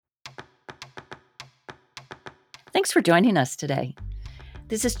Thanks for joining us today.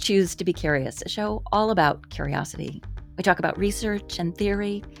 This is Choose to be Curious, a show all about curiosity. We talk about research and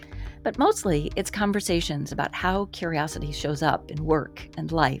theory, but mostly it's conversations about how curiosity shows up in work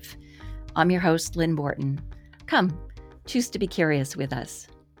and life. I'm your host, Lynn Borton. Come, choose to be curious with us.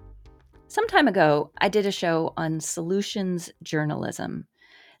 Some time ago, I did a show on solutions journalism.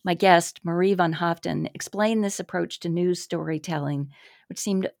 My guest, Marie Van Hoften, explained this approach to news storytelling, which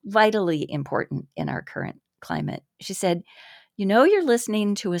seemed vitally important in our current climate. She said, "You know you're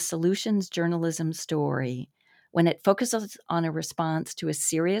listening to a solutions journalism story when it focuses on a response to a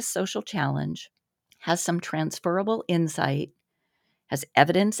serious social challenge, has some transferable insight, has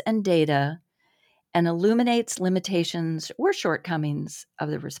evidence and data, and illuminates limitations or shortcomings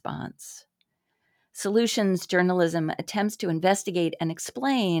of the response." Solutions journalism attempts to investigate and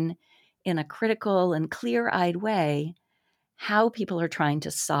explain in a critical and clear-eyed way how people are trying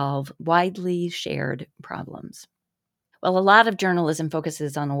to solve widely shared problems. While a lot of journalism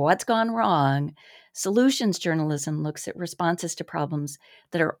focuses on what's gone wrong, solutions journalism looks at responses to problems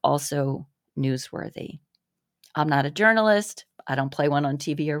that are also newsworthy. I'm not a journalist. I don't play one on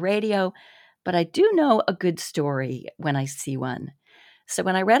TV or radio, but I do know a good story when I see one. So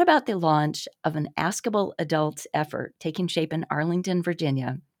when I read about the launch of an Askable Adults effort taking shape in Arlington,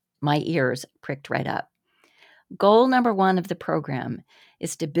 Virginia, my ears pricked right up. Goal number one of the program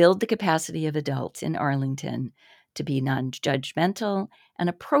is to build the capacity of adults in Arlington to be non-judgmental and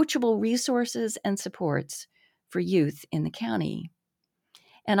approachable resources and supports for youth in the county.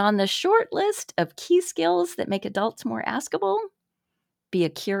 And on the short list of key skills that make adults more askable, be a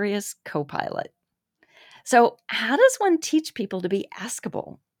curious co-pilot. So how does one teach people to be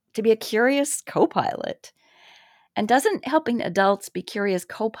askable, to be a curious co-pilot? And doesn't helping adults be curious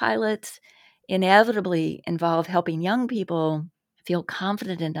co-pilots inevitably involve helping young people feel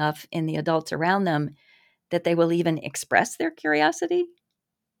confident enough in the adults around them that they will even express their curiosity?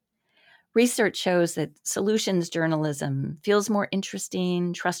 Research shows that solutions journalism feels more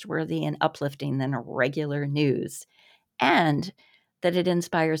interesting, trustworthy, and uplifting than regular news, and that it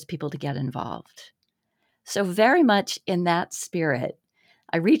inspires people to get involved. So very much in that spirit,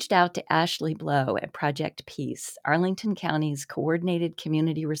 I reached out to Ashley Blow at Project Peace, Arlington County's coordinated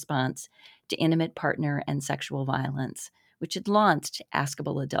community response to intimate partner and sexual violence, which had launched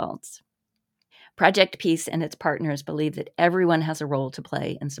Askable Adults. Project Peace and its partners believe that everyone has a role to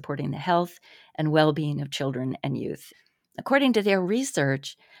play in supporting the health and well-being of children and youth. According to their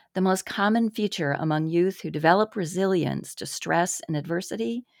research, the most common feature among youth who develop resilience to stress and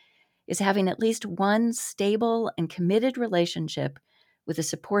adversity is having at least one stable and committed relationship with a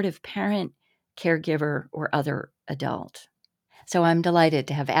supportive parent, caregiver, or other adult. So I'm delighted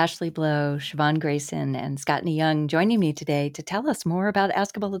to have Ashley Blow, Siobhan Grayson, and Scottney Young joining me today to tell us more about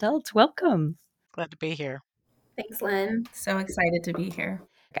Askable Adults. Welcome. Glad to be here. Thanks, Lynn. So excited to be here.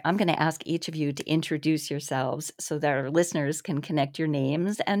 I'm going to ask each of you to introduce yourselves so that our listeners can connect your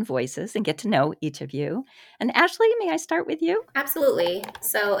names and voices and get to know each of you. And Ashley, may I start with you? Absolutely.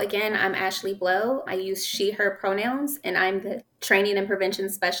 So, again, I'm Ashley Blow. I use she, her pronouns, and I'm the training and prevention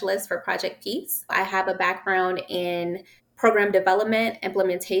specialist for Project Peace. I have a background in program development,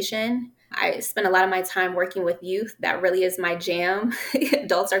 implementation. I spend a lot of my time working with youth. That really is my jam.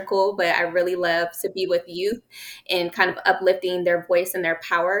 Adults are cool, but I really love to be with youth and kind of uplifting their voice and their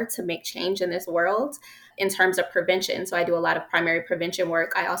power to make change in this world in terms of prevention. So I do a lot of primary prevention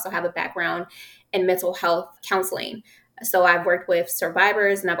work. I also have a background in mental health counseling. So I've worked with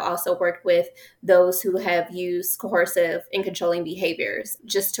survivors and I've also worked with those who have used coercive and controlling behaviors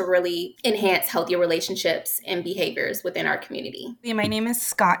just to really enhance healthier relationships and behaviors within our community. My name is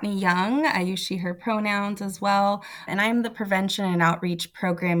Scottney Young. I use she, her pronouns as well. And I'm the Prevention and Outreach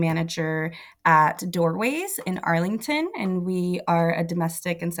Program Manager at Doorways in Arlington. And we are a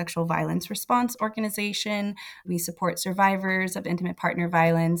domestic and sexual violence response organization. We support survivors of intimate partner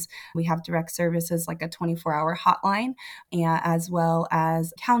violence. We have direct services like a 24-hour hotline, as well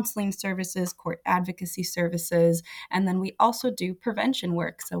as counseling services, court advocacy services. And then we also do prevention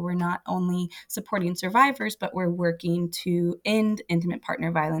work. So we're not only supporting survivors, but we're working to end intimate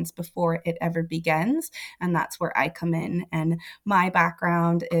partner violence before it ever begins. And that's where I come in. And my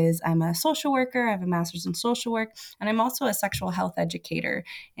background is I'm a social worker. I have a master's in social work, and I'm also a sexual health educator.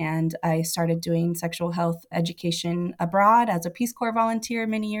 And I started doing sexual health education abroad as a Peace Corps volunteer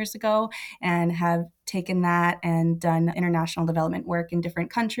many years ago and have taken that and done international development work in different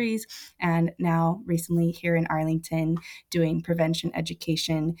countries. And now recently here in Arlington, doing prevention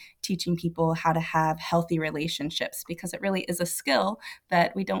education, teaching people how to have healthy relationships, because it really is a skill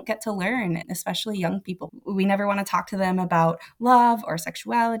that we don't get to learn, especially young people. We never want to talk to them about love or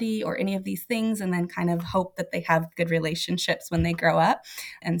sexuality or any of these things and then kind of hope that they have good relationships when they grow up.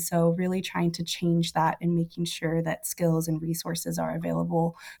 And so really trying to change that and making sure that skills and resources are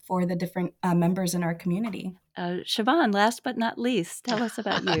available for the different members in our community. Siobhan, last but not least, tell us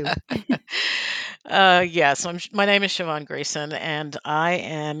about you. Yes, my name is Siobhan Grayson, and I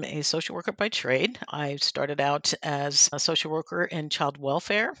am a social worker by trade. I started out as a social worker in child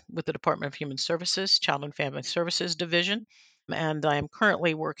welfare with the Department of Human Services, Child and Family Services Division. And I am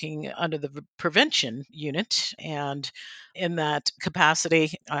currently working under the prevention unit. And in that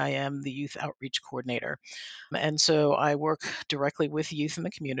capacity, I am the youth outreach coordinator. And so I work directly with youth in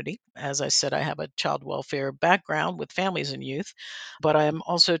the community. As I said, I have a child welfare background with families and youth, but I am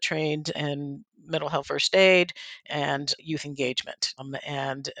also trained in mental health first aid and youth engagement.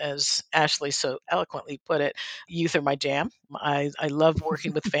 And as Ashley so eloquently put it, youth are my jam. I love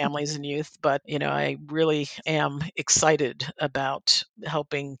working with families and youth, but I really am excited about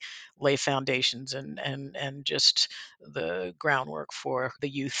helping lay foundations and just the groundwork for the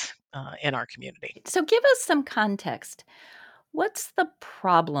youth in our community. So give us some context. What's the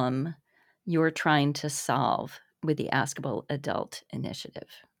problem you're trying to solve with the Askable Adult Initiative?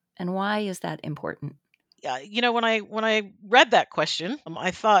 And why is that important? Yeah, when I read that question, I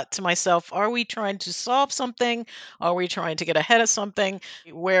thought to myself, are we trying to solve something? Are we trying to get ahead of something?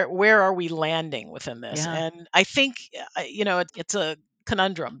 Where are we landing within this? Yeah. And I think it's a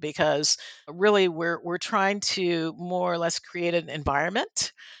conundrum because really we're trying to more or less create an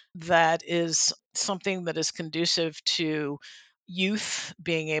environment that is something that is conducive to youth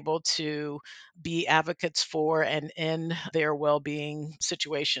being able to be advocates for and in their well-being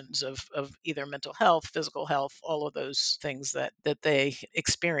situations of either mental health, physical health, all of those things that they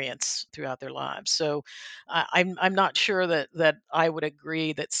experience throughout their lives. So I'm not sure that I would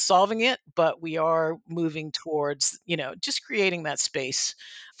agree that solving it, but we are moving towards just creating that space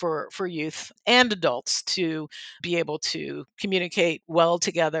for youth and adults to be able to communicate well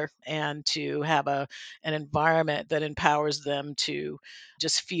together and to have an environment that empowers them to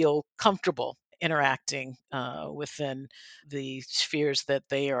just feel comfortable interacting within the spheres that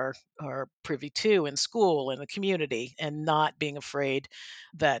they are privy to in school, in the community, and not being afraid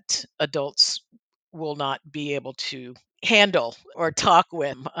that adults will not be able to handle or talk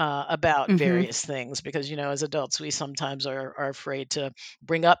with about Mm-hmm. various things because as adults we sometimes are afraid to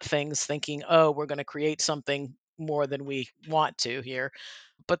bring up things thinking, oh, we're going to create something more than we want to here,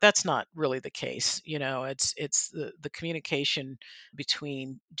 but that's not really the case. It's the communication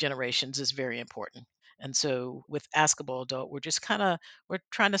between generations is very important. And so with Askable Adult, we're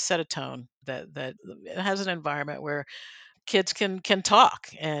trying to set a tone that it has an environment where kids can talk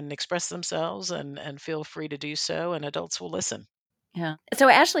and express themselves and feel free to do so, and adults will listen. Yeah. So,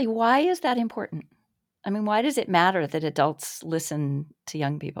 Ashley, why is that important? I mean, why does it matter that adults listen to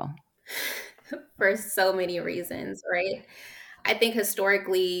young people? For so many reasons, right? I think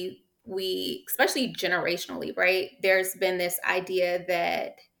historically, especially generationally, right, there's been this idea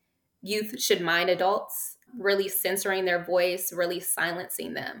that youth should mind adults, really censoring their voice, really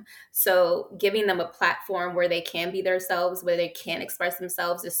silencing them. So, giving them a platform where they can be themselves, where they can express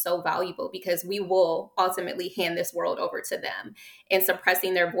themselves is so valuable because we will ultimately hand this world over to them. And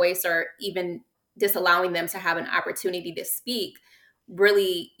suppressing their voice or even disallowing them to have an opportunity to speak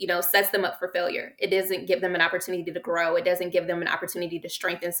really sets them up for failure. It doesn't give them an opportunity to grow. It doesn't give them an opportunity to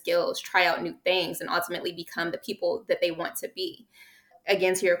strengthen skills, try out new things, and ultimately become the people that they want to be.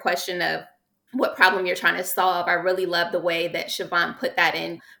 Again, to your question of what problem you're trying to solve, I really love the way that Siobhan put that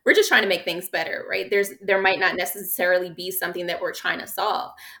in. We're just trying to make things better, right? There might not necessarily be something that we're trying to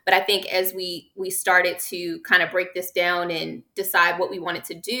solve, but I think as we started to kind of break this down and decide what we wanted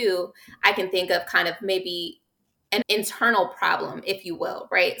to do, I can think of kind of maybe an internal problem, if you will,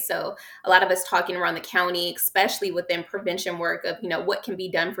 right? So a lot of us talking around the county, especially within prevention work of, what can be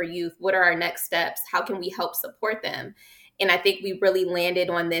done for youth? What are our next steps? How can we help support them? And I think we really landed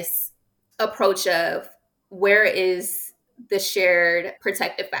on this approach of where is the shared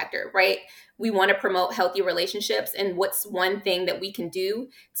protective factor, right? We want to promote healthy relationships. And what's one thing that we can do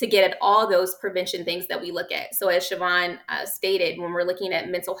to get at all those prevention things that we look at? So, as Siobhan stated, when we're looking at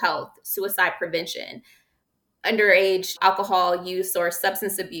mental health, suicide prevention, underage alcohol use or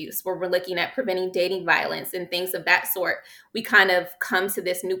substance abuse, where we're looking at preventing dating violence and things of that sort, we kind of come to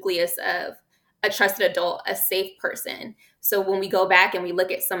this nucleus of a trusted adult, a safe person. So when we go back and we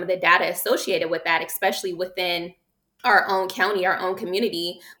look at some of the data associated with that, especially within our own county, our own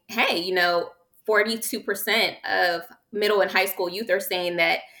community, hey, 42% of middle and high school youth are saying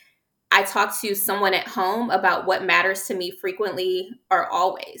that I talk to someone at home about what matters to me frequently or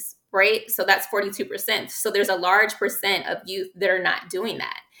always, right? So that's 42%. So there's a large percent of youth that are not doing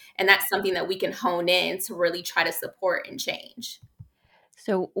that. And that's something that we can hone in to really try to support and change.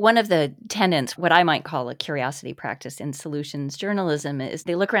 So, one of the tenets, what I might call a curiosity practice in solutions journalism, is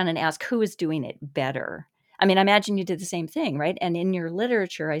they look around and ask who is doing it better. I mean, I imagine you did the same thing, right? And in your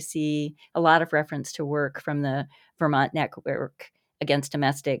literature, I see a lot of reference to work from the Vermont Network Against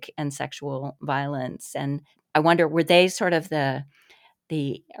Domestic and Sexual Violence. And I wonder, were they sort of the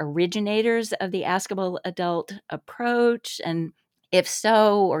originators of the Askable Adult approach? And if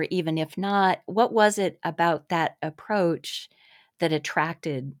so, or even if not, what was it about that approach that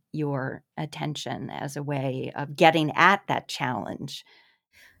attracted your attention as a way of getting at that challenge?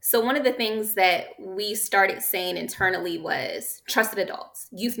 So, one of the things that we started saying internally was trusted adults.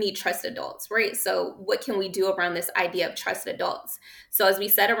 Youth need trusted adults, right? So, what can we do around this idea of trusted adults? So, as we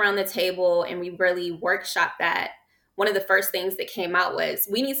sat around the table and we really workshopped that, one of the first things that came out was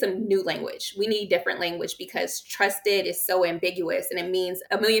we need some new language. We need different language because trusted is so ambiguous and it means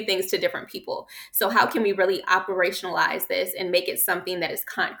a million things to different people. So, how can we really operationalize this and make it something that is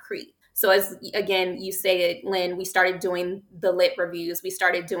concrete? So as again, you stated, Lynn, we started doing the lit reviews. We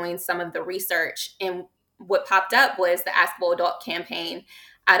started doing some of the research. And what popped up was the Askable Adult campaign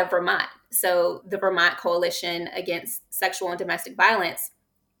out of Vermont. So the Vermont Coalition Against Sexual and Domestic Violence,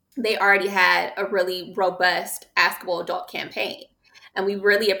 they already had a really robust Askable Adult campaign. And we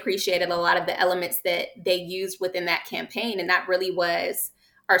really appreciated a lot of the elements that they used within that campaign. And that really was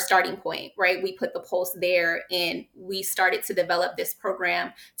our starting point, right? We put the pulse there and we started to develop this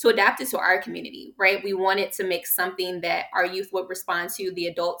program to adapt it to our community, right? We wanted to make something that our youth would respond to, the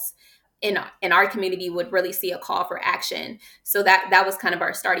adults in our community would really see a call for action. So that was kind of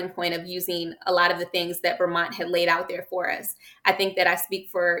our starting point of using a lot of the things that Vermont had laid out there for us. I think that I speak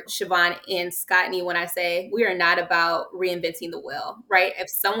for Siobhan and Scottney when I say we are not about reinventing the wheel, right? If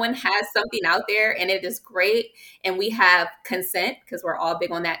someone has something out there and it is great and we have consent, because we're all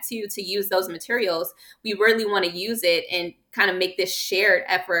big on that too, to use those materials, we really want to use it and kind of make this shared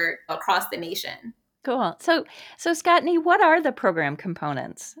effort across the nation. Cool. So Scottney, what are the program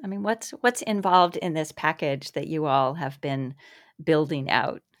components? I mean, what's involved in this package that you all have been building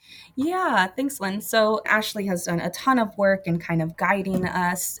out? Yeah, thanks, Lynn. So Ashley has done a ton of work in kind of guiding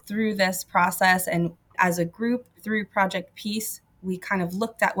us through this process. And as a group through Project Peace, we kind of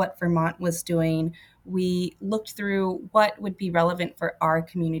looked at what Vermont was doing. We looked through what would be relevant for our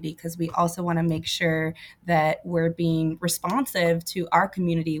community because we also want to make sure that we're being responsive to our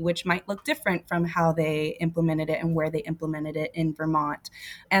community, which might look different from how they implemented it and where they implemented it in Vermont.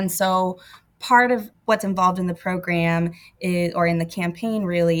 And so part of what's involved in the program is, or in the campaign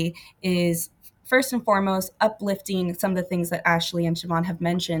really, is first and foremost, uplifting some of the things that Ashley and Siobhan have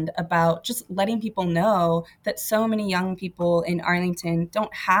mentioned about just letting people know that so many young people in Arlington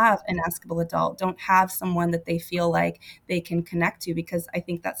don't have an Askable Adult, don't have someone that they feel like they can connect to, because I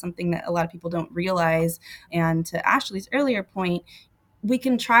think that's something that a lot of people don't realize. And to Ashley's earlier point, we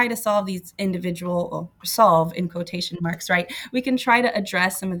can try to solve these solve in quotation marks, right? We can try to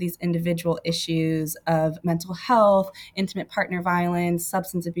address some of these individual issues of mental health, intimate partner violence,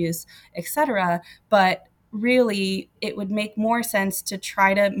 substance abuse, etc. But really, it would make more sense to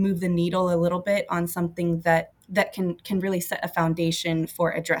try to move the needle a little bit on something that can really set a foundation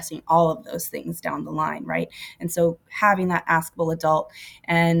for addressing all of those things down the line, right? And so having that Askable Adult,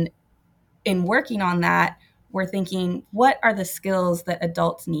 and in working on that, we're thinking, what are the skills that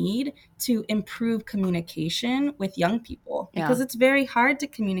adults need to improve communication with young people? Because it's very hard to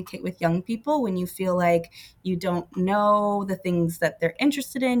communicate with young people when you feel like you don't know the things that they're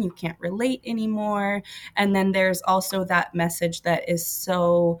interested in, you can't relate anymore. And then there's also that message that is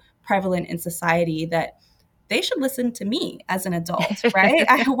so prevalent in society that they should listen to me as an adult, right?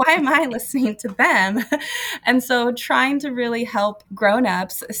 Why am I listening to them? And so trying to really help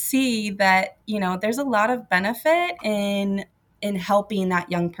grownups see that, there's a lot of benefit in helping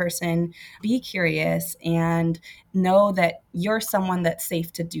that young person be curious and know that you're someone that's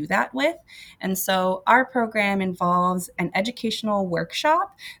safe to do that with. And so our program involves an educational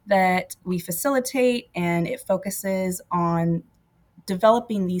workshop that we facilitate, and it focuses on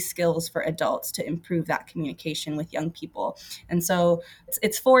developing these skills for adults to improve that communication with young people. And so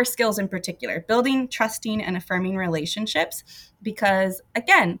it's 4 skills in particular: building, trusting, and affirming relationships. Because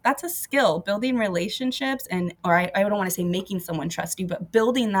again, that's a skill, building relationships, or I don't want to say making someone trust you, but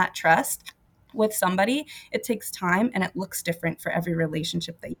building that trust with somebody, it takes time and it looks different for every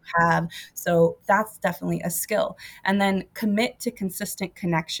relationship that you have. So that's definitely a skill. And then commit to consistent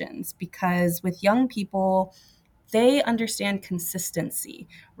connections, because with young people, they understand consistency,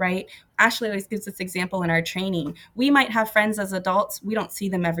 right? Ashley always gives this example in our training. We might have friends as adults. We don't see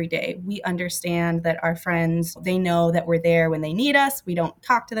them every day. We understand that our friends, they know that we're there when they need us. We don't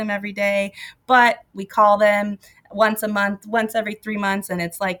talk to them every day, but we call them once a month, once every 3 months, and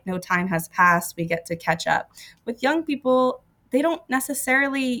it's like no time has passed. We get to catch up. With young people, they don't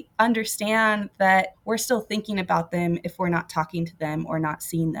necessarily understand that we're still thinking about them if we're not talking to them or not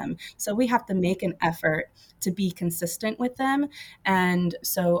seeing them. So we have to make an effort to be consistent with them. And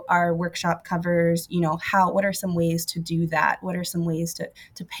so our workshop covers, what are some ways to do that? What are some ways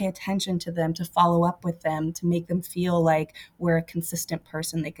to pay attention to them, to follow up with them, to make them feel like we're a consistent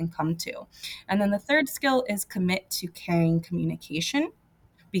person they can come to. And then the third skill is commit to caring communication,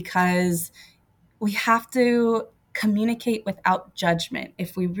 because we have to communicate without judgment.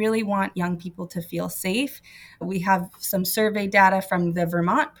 If we really want young people to feel safe, we have some survey data from the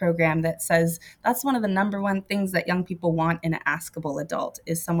Vermont program that says that's one of the number one things that young people want in an askable adult,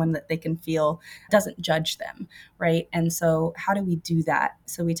 is someone that they can feel doesn't judge them, right? And so how do we do that?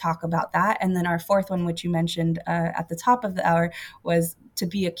 So we talk about that. And then our fourth one, which you mentioned at the top of the hour, was to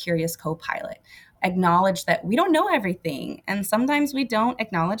be a curious co-pilot. Acknowledge that we don't know everything. And sometimes we don't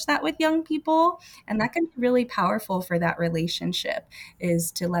acknowledge that with young people. And that can be really powerful for that relationship,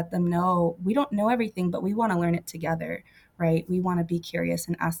 is to let them know we don't know everything, but we want to learn it together, right? We want to be curious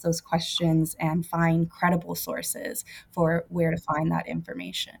and ask those questions and find credible sources for where to find that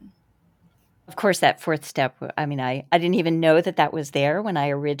information. Of course, that fourth step, I mean, I didn't even know that that was there when I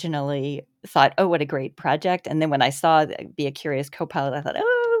originally thought, oh, what a great project. And then when I saw Be a Curious Co-Pilot, I thought,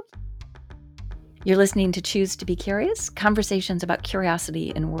 oh. You're listening to Choose to Be Curious, conversations about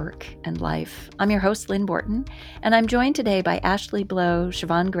curiosity in work and life. I'm your host, Lynn Borton, and I'm joined today by Ashley Blow,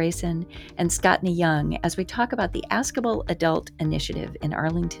 Siobhan Grayson, and Scottney Young as we talk about the Askable Adult Initiative in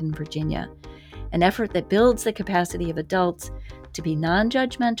Arlington, Virginia, an effort that builds the capacity of adults to be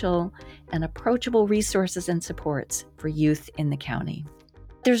non-judgmental and approachable resources and supports for youth in the county.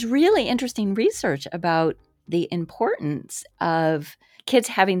 There's really interesting research about the importance of kids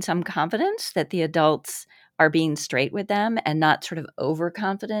having some confidence that the adults are being straight with them and not sort of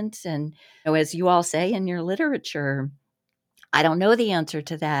overconfident. And as you all say in your literature, I don't know the answer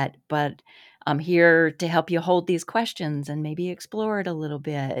to that, but I'm here to help you hold these questions and maybe explore it a little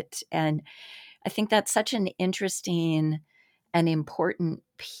bit. And I think that's such an interesting and important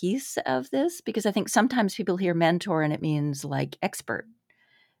piece of this, because I think sometimes people hear mentor and it means like expert,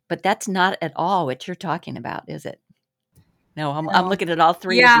 but that's not at all what you're talking about, is it? No, I'm looking at all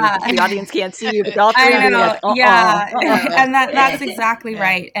three of you. Yeah. The audience can't see you, but all three of I you are know. like, Yeah. And Yeah. that's exactly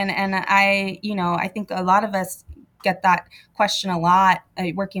right. And I think a lot of us get that question a lot,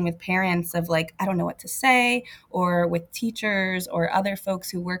 working with parents, of like, I don't know what to say, or with teachers or other folks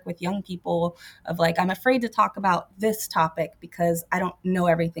who work with young people, of like, I'm afraid to talk about this topic because I don't know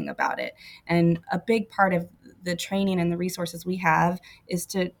everything about it. And a big part of the training and the resources we have is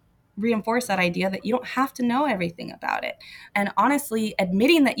to reinforce that idea that you don't have to know everything about it. And honestly,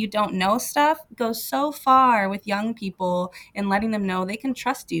 admitting that you don't know stuff goes so far with young people in letting them know they can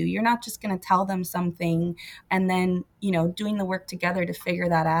trust you. You're not just going to tell them something and then, doing the work together to figure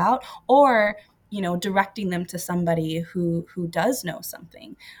that out, or directing them to somebody who does know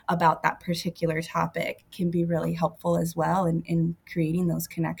something about that particular topic can be really helpful as well in creating those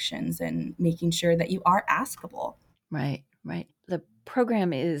connections and making sure that you are askable. Right. The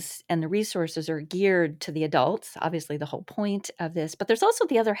program is, and the resources are geared to the adults, obviously the whole point of this, but there's also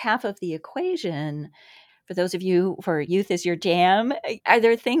the other half of the equation. For those of you where youth is your jam, are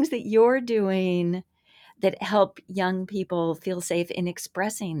there things that you're doing that help young people feel safe in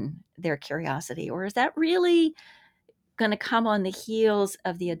expressing their curiosity? Or is that really going to come on the heels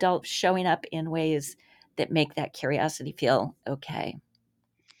of the adult showing up in ways that make that curiosity feel okay?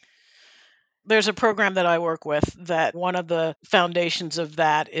 There's a program that I work with that one of the foundations of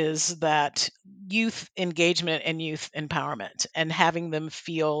that is that youth engagement and youth empowerment, and having them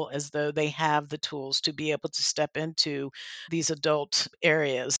feel as though they have the tools to be able to step into these adult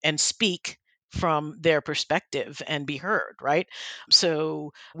areas and speak from their perspective and be heard, right?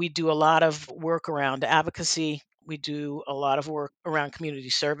 So we do a lot of work around advocacy. We do a lot of work around community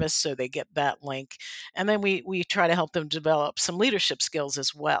service, so they get that link. And then we try to help them develop some leadership skills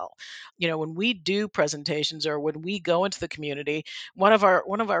as well. When we do presentations or when we go into the community, one of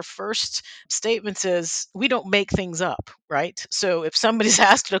our first statements is we don't make things up, right? So if somebody's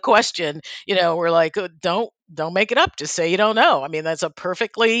asked a question, we're like, don't make it up, just say you don't know. I mean, that's a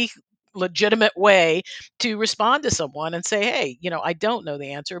perfectly legitimate way to respond to someone and say, hey, I don't know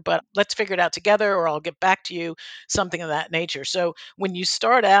the answer, but let's figure it out together, or I'll get back to you, something of that nature. So when you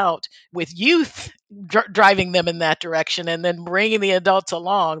start out with youth driving them in that direction and then bringing the adults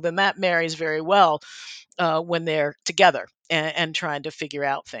along, then that marries very well when they're together and trying to figure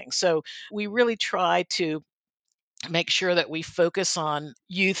out things. So we really try to make sure that we focus on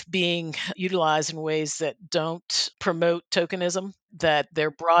youth being utilized in ways that don't promote tokenism, that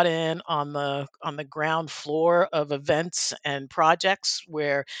they're brought in on the ground floor of events and projects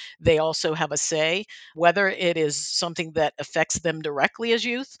where they also have a say, whether it is something that affects them directly as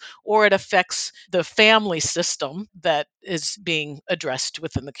youth or it affects the family system that is being addressed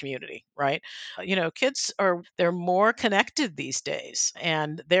within the community, right? Kids they're more connected these days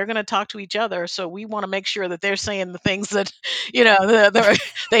and they're going to talk to each other. So we want to make sure that they're saying the things that,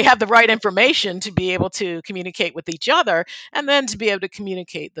 they have the right information to be able to communicate with each other and then to be able to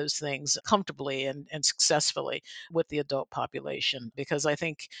communicate those things comfortably and successfully with the adult population. Because I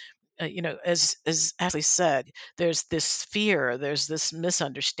think, as Ashley said, there's this fear, there's this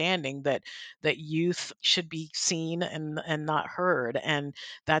misunderstanding that youth should be seen and not heard, and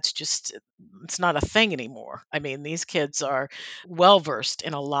that's just it's not a thing anymore. I mean, these kids are well versed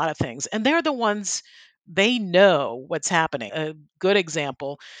in a lot of things, and they're the ones, they know what's happening. A good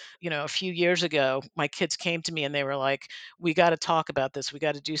example, a few years ago, my kids came to me and they were like, "We got to talk about this. We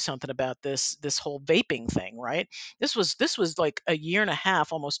got to do something about this whole vaping thing." Right? This was like a year and a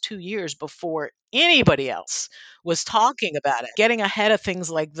half, almost 2 years before anybody else was talking about it. Getting ahead of things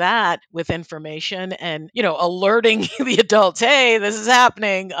like that with information and, alerting the adults, hey, this is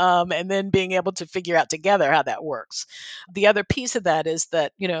happening, and then being able to figure out together how that works. The other piece of that is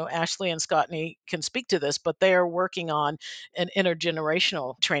that, Ashley and Scottney can speak to this, but they are working on an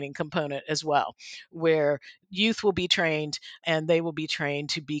intergenerational training component as well, where youth will be trained and they will be trained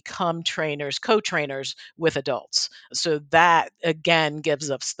to become trainers, co-trainers with adults. So that again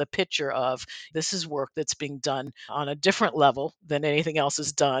gives us the picture of this is work that's being done on a different level than anything else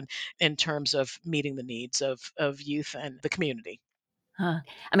is done in terms of meeting the needs of youth and the community. Huh.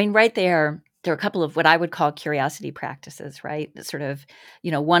 I mean, right there are a couple of what I would call curiosity practices, right? That sort of,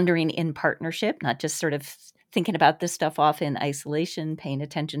 wondering in partnership, not just sort of thinking about this stuff off in isolation, paying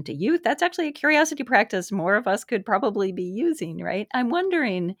attention to youth. That's actually a curiosity practice more of us could probably be using, right? I'm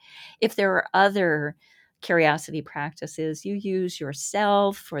wondering if there are other curiosity practices you use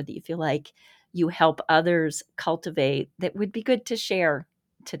yourself or that you feel like you help others cultivate that would be good to share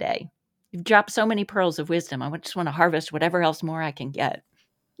today. You've dropped so many pearls of wisdom. I just want to harvest whatever else more I can get.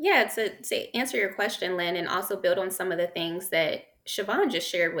 Yeah, to answer your question, Lynn, and also build on some of the things that Siobhan just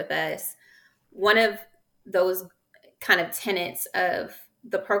shared with us, one of those kind of tenets of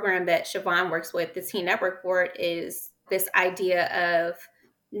the program that Siobhan works with, the Teen Network Board, is this idea of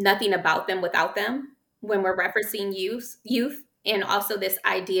nothing about them without them when we're referencing youth, and also this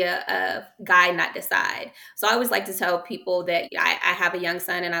idea of guide, not decide. So I always like to tell people that I have a young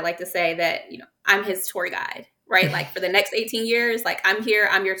son, and I like to say that I'm his tour guide, right? Like for the next 18 years, like I'm here,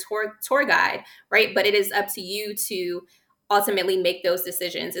 I'm your tour guide, right? But it is up to you to ultimately make those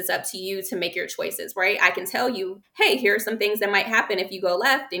decisions. It's up to you to make your choices, right? I can tell you, hey, here are some things that might happen if you go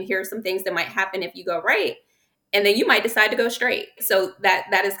left, and here are some things that might happen if you go right. And then you might decide to go straight. So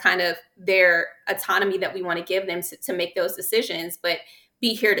that is kind of their autonomy that we want to give them to make those decisions, but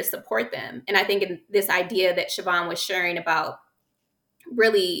be here to support them. And I think in this idea that Siobhan was sharing about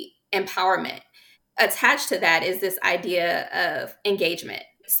really empowerment, attached to that is this idea of engagement.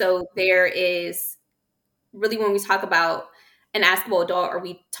 So there is really, when we talk about an askable adult or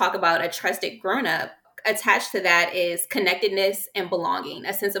we talk about a trusted grown up, attached to that is connectedness and belonging,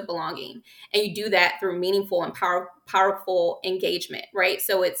 a sense of belonging. And you do that through meaningful and powerful engagement, right?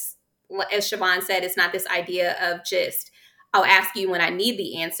 So it's, as Siobhan said, it's not this idea of just, I'll ask you when I need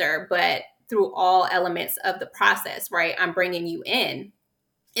the answer, but through all elements of the process, right? I'm bringing you in.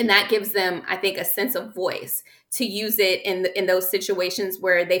 And that gives them, I think, a sense of voice to use it in those situations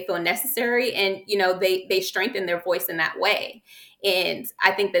where they feel necessary, and they strengthen their voice in that way. And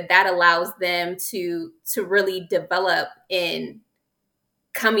I think that allows them to really develop in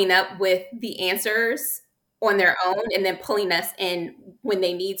coming up with the answers on their own, and then pulling us in when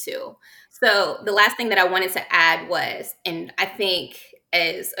they need to. So the last thing that I wanted to add was, and I think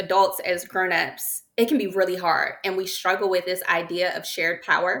as adults, as grown-ups, it can be really hard, and we struggle with this idea of shared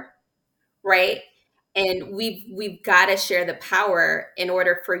power, right? And we've got to share the power in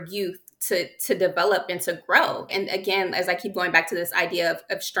order for youth to develop and to grow. And again, as I keep going back to this idea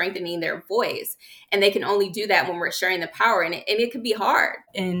of strengthening their voice, and they can only do that when we're sharing the power, and it can be hard.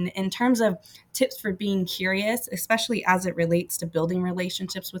 In terms of tips for being curious, especially as it relates to building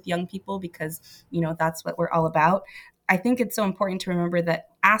relationships with young people, because, that's what we're all about. I think it's so important to remember that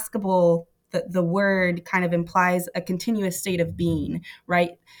askable, the word kind of implies a continuous state of being,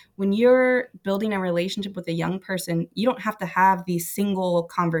 right? When you're building a relationship with a young person, you don't have to have these single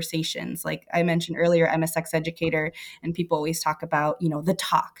conversations. Like I mentioned earlier, I'm a sex educator, and people always talk about,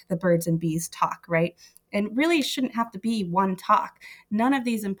 the birds and bees talk, right? And really shouldn't have to be one talk. None of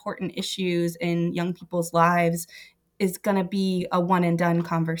these important issues in young people's lives is going to be a one and done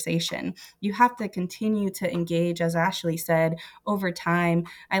conversation. You have to continue to engage, as Ashley said, over time.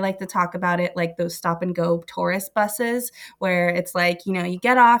 I like to talk about it like those stop and go tourist buses, where it's like, you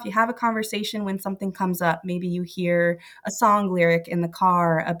get off, you have a conversation when something comes up. Maybe you hear a song lyric in the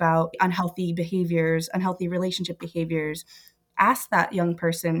car about unhealthy behaviors, unhealthy relationship behaviors. Ask that young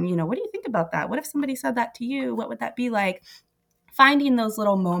person, what do you think about that? What if somebody said that to you? What would that be like? Finding those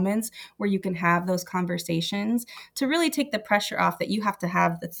little moments where you can have those conversations to really take the pressure off that you have to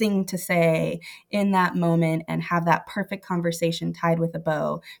have the thing to say in that moment and have that perfect conversation tied with a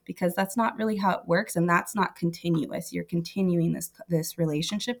bow, because that's not really how it works, and that's not continuous. You're continuing this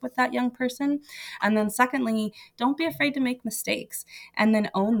relationship with that young person. And then secondly, don't be afraid to make mistakes, and then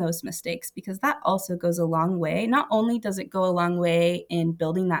own those mistakes, because that also goes a long way. Not only does it go a long way in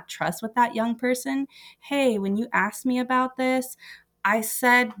building that trust with that young person. Hey, when you asked me about this, I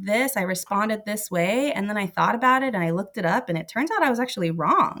said this, I responded this way, and then I thought about it and I looked it up, and it turns out I was actually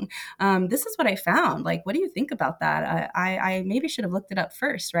wrong. This is what I found. Like, what do you think about that? I maybe should have looked it up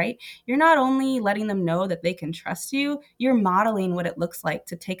first, right? You're not only letting them know that they can trust you, you're modeling what it looks like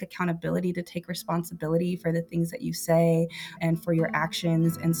to take accountability, to take responsibility for the things that you say and for your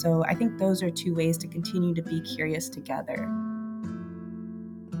actions. And so I think those are two ways to continue to be curious together.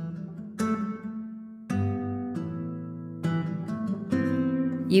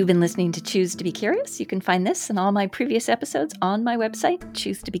 You've been listening to Choose to Be Curious. You can find this and all my previous episodes on my website,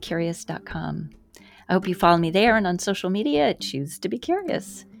 choosetobecurious.com. I hope you follow me there and on social media at Choose to Be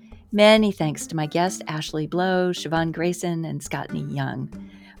Curious. Many thanks to my guests, Ashley Blow, Siobhan Grayson, and Scottney Young.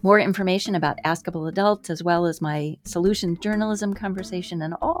 More information about Askable Adult, as well as my solutions journalism conversation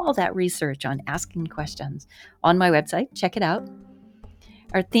and all that research on asking questions on my website. Check it out.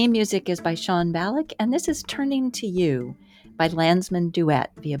 Our theme music is by Sean Ballack, and this is Turning to You by Landsman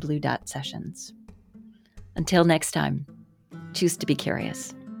Duet via Blue Dot Sessions. Until next time, choose to be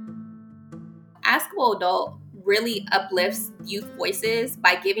curious. Askable Adult really uplifts youth voices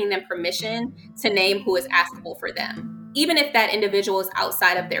by giving them permission to name who is askable for them, even if that individual is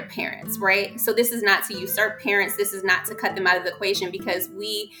outside of their parents, right? So this is not to usurp parents. This is not to cut them out of the equation, because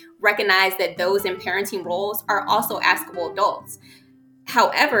we recognize that those in parenting roles are also askable adults.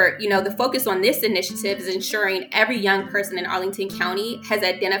 However, the focus on this initiative is ensuring every young person in Arlington County has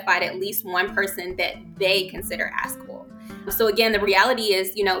identified at least one person that they consider askable. So again, the reality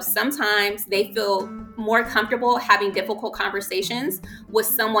is, sometimes they feel more comfortable having difficult conversations with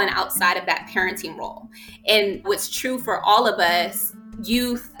someone outside of that parenting role. And what's true for all of us,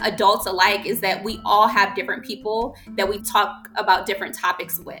 youth, adults alike, is that we all have different people that we talk about different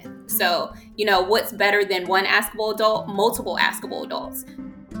topics with. So, what's better than one askable adult? Multiple askable adults.